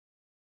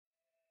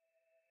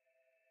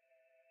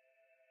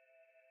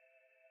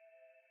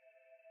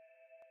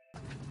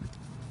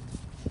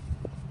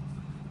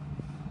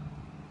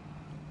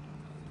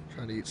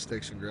Trying to eat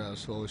sticks and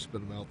grass, so always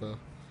spit them out though.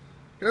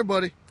 Here,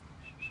 buddy.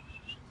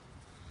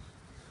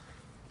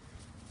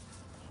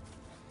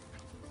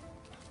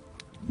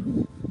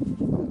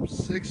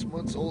 6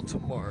 months old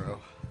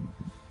tomorrow.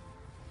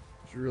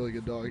 He's a really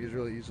good dog. He's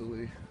really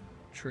easily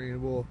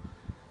trainable.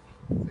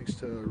 Thanks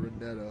to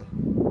Renetta,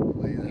 the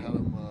lady that had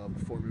him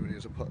before me when he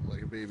was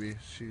like a baby.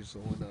 She's the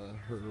one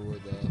hurt her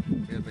with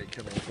man-made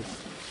kennels.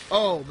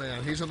 Oh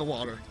man, he's in the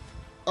water.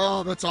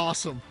 Oh, that's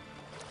awesome.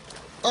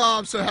 Oh,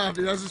 I'm so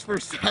happy. That's his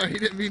first time. He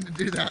didn't mean to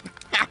do that.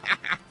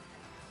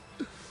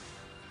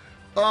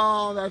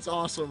 Oh, that's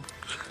awesome.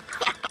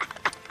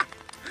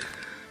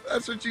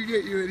 That's what you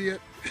get, you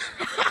idiot.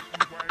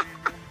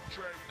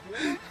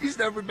 He's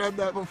never done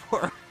that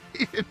before.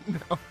 He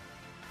didn't know.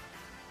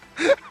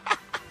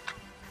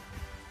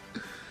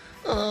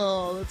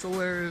 Oh, that's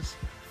hilarious.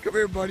 Come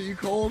here, buddy. You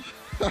cold?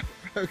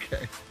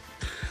 Okay.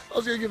 I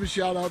was going to give a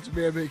shout out to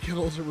Man-Made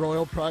Kennels and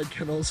Royal Pride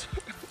Kennels.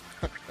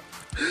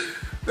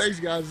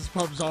 Thanks, guys. This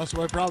pup's awesome.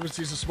 I promise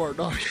he's a smart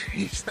dog.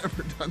 He's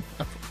never done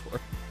that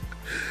before.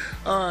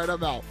 All right,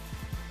 I'm out.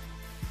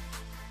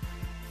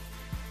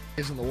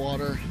 He's in the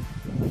water.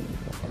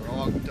 Our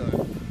hog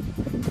done.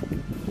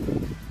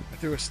 I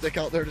threw a stick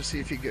out there to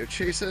see if he could go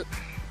chase it.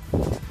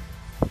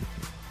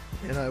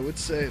 And I would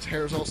say his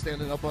hair's all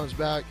standing up on his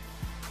back.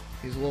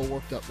 He's a little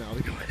worked up now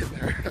to go in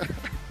there.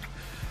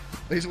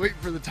 He's waiting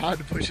for the tide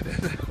to push it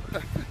in.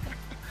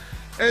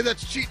 Hey,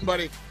 that's cheating,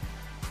 buddy.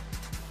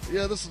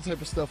 Yeah, this is the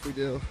type of stuff we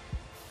do.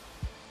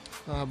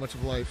 Not how much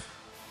of life.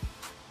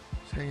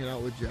 Just hanging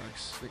out with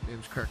JAX.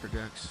 Nickname's Cracker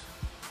JAX.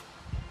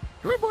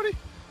 Come here, buddy.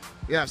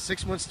 Yeah,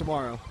 6 months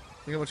tomorrow.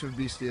 Look how much of a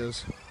beast he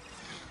is.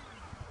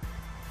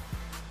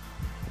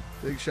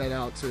 Big shout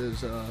out to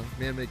his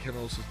Man-Made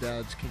Kennels. His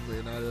dad's King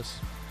Leonidas.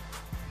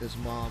 His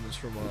mom is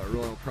from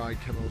Royal Pride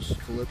Kennels,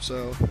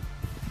 Calypso.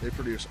 They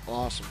produce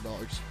awesome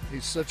dogs.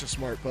 He's such a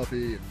smart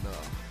puppy and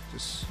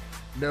just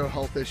no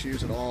health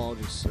issues at all.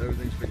 Just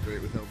everything's been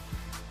great with him.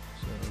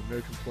 So no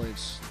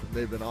complaints.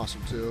 They've been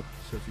awesome too.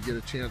 So if you get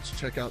a chance,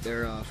 check out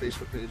their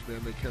Facebook page,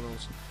 Man-Made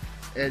Kennels.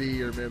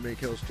 Eddie or Man-Made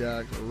Kennels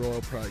JAX or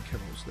Royal Pride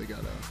Kennels. They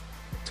got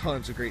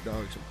tons of great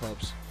dogs and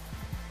pups.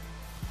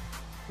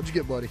 What'd you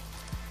get, buddy?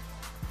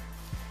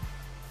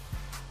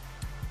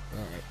 All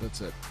right,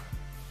 that's it.